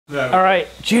No. All right,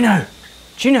 Juno.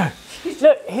 Look,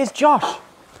 here's Josh.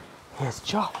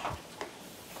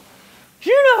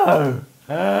 Juno.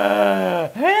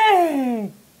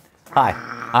 Hey.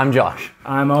 Hi, I'm Josh.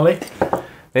 I'm Ollie.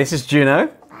 This is Juno,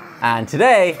 and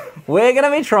today we're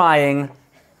gonna be trying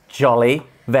Jolly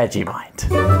Vegemite.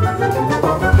 Do you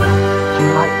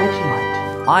like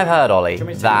Vegemite? I've heard, Ollie,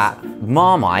 that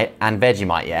Marmite and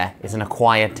Vegemite, yeah, is an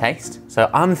acquired taste. So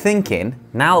I'm thinking,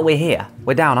 now that we're here,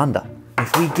 we're down under.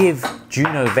 If we give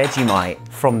Juno Vegemite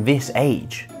from this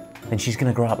age, then she's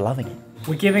gonna grow up loving it.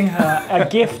 We're giving her a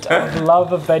gift of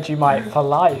love of Vegemite for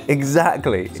life.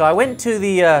 Exactly. So I went to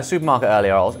the supermarket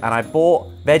earlier and I bought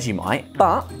Vegemite,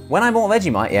 but when I bought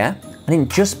Vegemite, yeah, I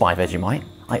didn't just buy Vegemite,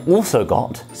 I also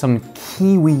got some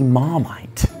Kiwi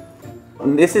Marmite.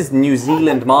 This is New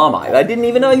Zealand Marmite. I didn't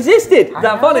even know existed. Is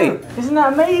that funny? Isn't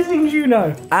that amazing,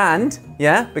 Juno? And,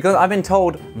 yeah, because I've been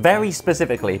told very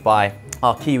specifically by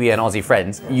our Kiwi and Aussie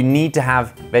friends, you need to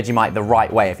have Vegemite the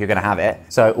right way if you're gonna have it.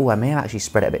 So, I may have actually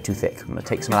spread it a bit too thick. I'm gonna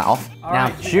take some of that off.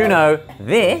 Now, Juno,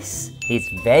 this is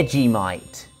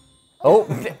Vegemite. Oh,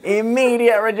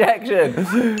 immediate rejection.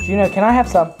 Juno, can I have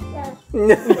some?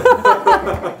 You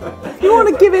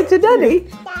wanna give it to Daddy?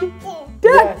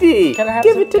 Daddy! Yeah. Can I have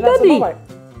give some, it to can I have some Daddy! Marmite?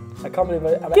 I can't believe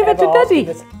it. Give it to Daddy!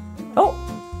 Oh!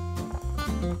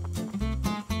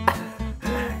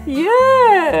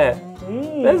 Yeah!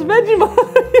 There's Vegemite!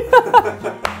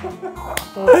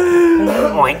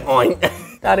 Oink, oink.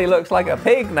 Daddy looks like a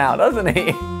pig now, doesn't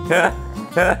he?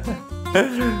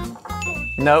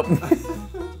 Nope.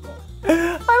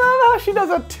 I love how she does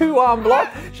a two-arm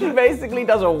block. She basically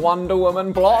does a Wonder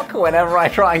Woman block whenever I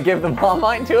try and give the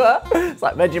Marmite to her. It's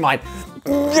like Vegemite.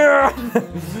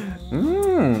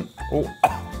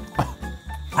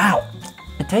 Wow,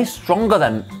 it tastes stronger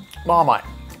than Marmite.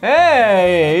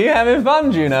 Hey, you having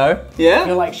fun, Juno? Yeah? I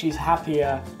feel like she's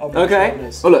happier on my Okay.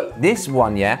 shoulders. Oh look, this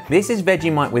one, yeah, this is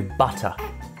Vegemite with butter.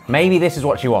 Maybe this is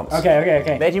what she wants.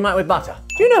 Okay. Vegemite with butter.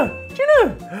 Juno!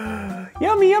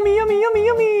 Yummy, yummy, yummy, yummy,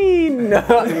 yummy! No,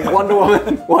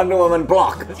 Wonder Woman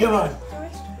block. Come on.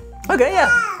 Okay, yeah.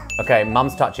 Okay,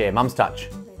 mum's touch here, mum's touch.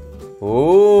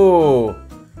 Ooh.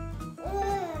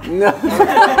 No.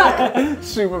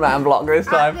 Superman block this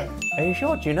time. Are you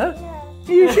sure, Juno?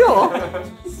 Are you sure?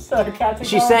 So categorical.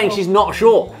 She's saying she's not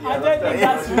sure. I don't think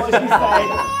that's what she's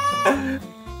saying.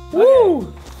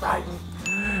 Woo! Right.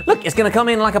 Look, it's gonna come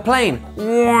in like a plane.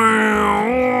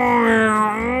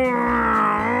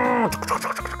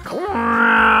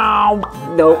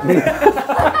 Nope.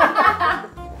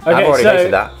 I've already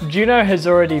tasted that. Juno has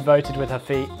already voted with her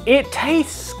feet. It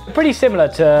tastes pretty similar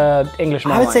to English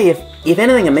Marmite. I would say if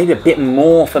anything, maybe a bit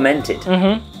more fermented. Do you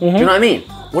know what I mean?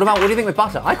 What do you think with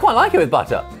butter? I quite like it with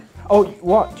butter. Oh,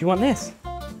 what? Do you want this?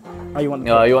 Oh, you want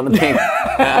the Oh, you want the pink.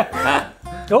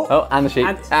 Oh, and the sheep.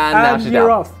 And now she's you're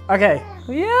down. off. Okay.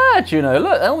 Yeah, Juno,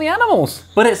 look, all the animals.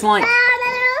 But it's like...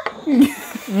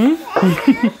 Ooh.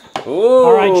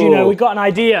 All right, Juno, we got an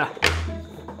idea.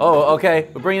 Oh, okay,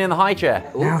 we're bringing in the high chair.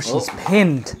 Ooh. Now she's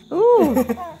pinned. Ooh.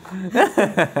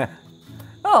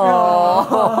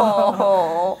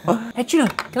 Oh. Hey, Juno,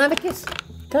 can I have a kiss?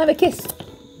 Can I have a kiss?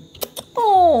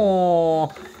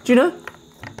 Oh. Juno?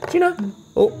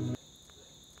 Oh.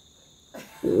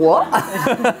 What?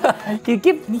 give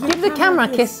the camera a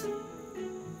kiss.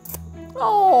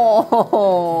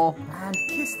 Oh. And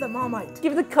kiss the Marmite.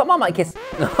 Give the Marmite a kiss.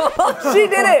 She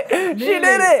did it! She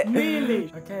did it!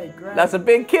 Nearly. Okay, great. That's a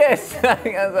big kiss.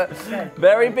 That's a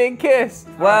very big kiss.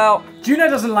 Well, Juno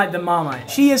doesn't like the Marmite.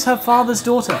 She is her father's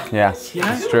daughter. yeah, You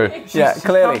know? it's true. She's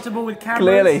comfortable with cameras.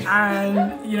 Clearly.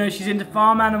 And, you know, she's into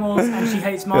farm animals and she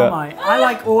hates Marmite. I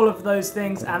like all of those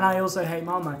things and I also hate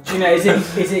Marmite. Juno, is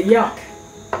it yuck?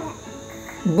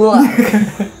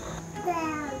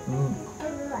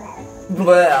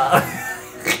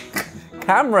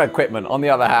 Camera equipment, on the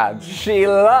other hand, she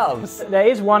loves. There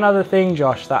is one other thing,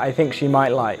 Josh, that I think she might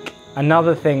like.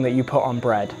 Another thing that you put on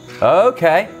bread.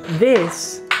 Okay.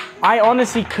 This, I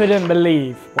honestly couldn't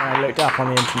believe when I looked up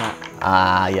on the internet.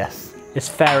 Ah, yes. It's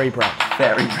fairy bread.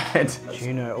 Fairy bread.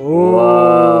 Juno, ooh.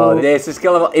 Whoa, this is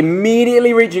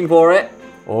immediately reaching for it.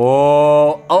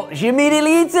 Oh, she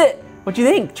immediately eats it. What do you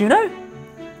think, Juno?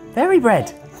 Fairy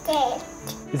bread. Is it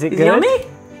Is it good? yummy?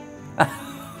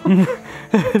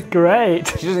 Great.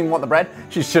 She doesn't even want the bread.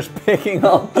 She's just picking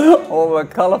up all the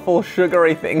colourful,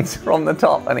 sugary things from the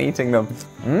top and eating them.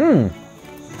 Mmm.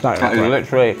 That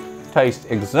literally tastes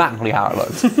exactly how it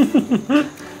looks.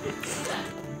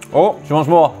 Oh, she wants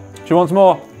more. She wants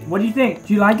more. What do you think?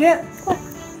 Do you like it?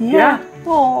 Yeah.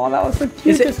 Oh, that was the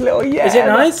cutest little yeah. Is it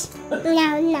nice?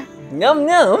 Yum,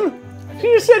 yum.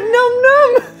 She just said num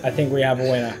num. I think we have a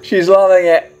winner. She's loving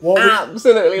it.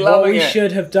 Absolutely loving it. What we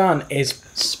should have done is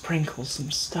sprinkle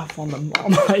some stuff on the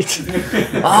Marmite.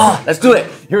 Ah, let's do it.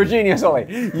 You're a genius, Ollie.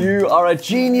 You are a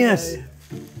genius.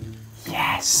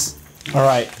 Yes. All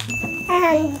right.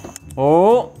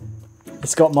 Oh.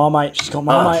 It's got Marmite. She's got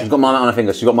Marmite. She's got Marmite on her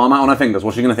fingers. She's got Marmite on her fingers.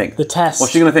 What's she gonna think? The test.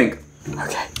 What's she gonna think?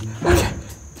 Okay.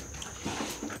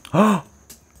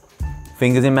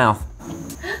 Fingers in mouth.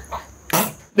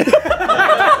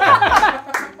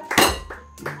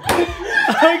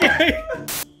 Okay.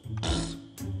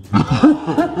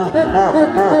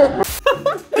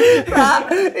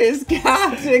 That is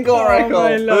categorical. Oh,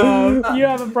 my love. You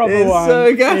have a proper one. It's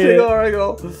so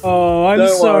categorical. Oh, I'm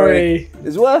Don't sorry. worry.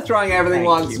 It's worth trying everything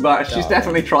once, but she's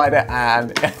definitely tried it,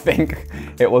 and I think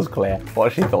it was clear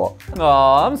what she thought.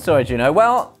 Oh, I'm sorry, Juno.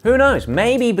 Well, who knows?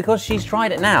 Maybe because she's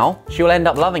tried it now, she'll end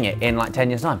up loving it in like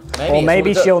 10 years' time. Or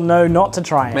maybe she'll know not to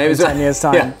try it in 10 years'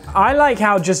 time. Yeah. I like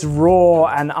how just raw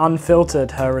and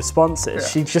unfiltered her response is. Yeah.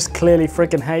 She just clearly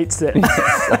freaking hates it.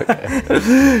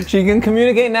 Okay. She can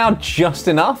communicate now just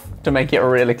enough to make it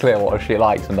really clear what she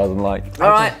likes and doesn't like. Okay. All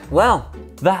right, well,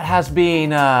 that has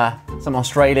been some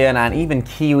Australian and even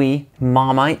Kiwi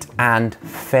Marmite and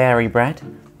Fairy Bread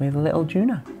with little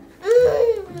Juno.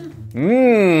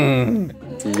 Mmm,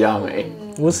 yummy.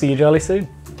 We'll see you jolly soon.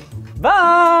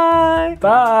 Bye.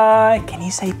 Bye. Can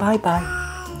you say bye-bye?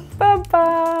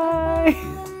 Bye-bye.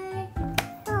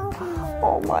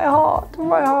 Oh, my heart,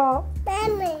 my heart.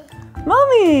 Mommy.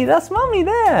 Mummy, that's Mummy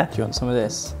there. Do you want some of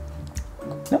this?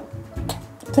 No.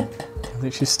 I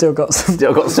think she's still got some.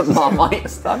 Still got some Marmite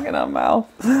stuck in her mouth.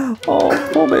 Oh,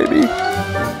 poor baby.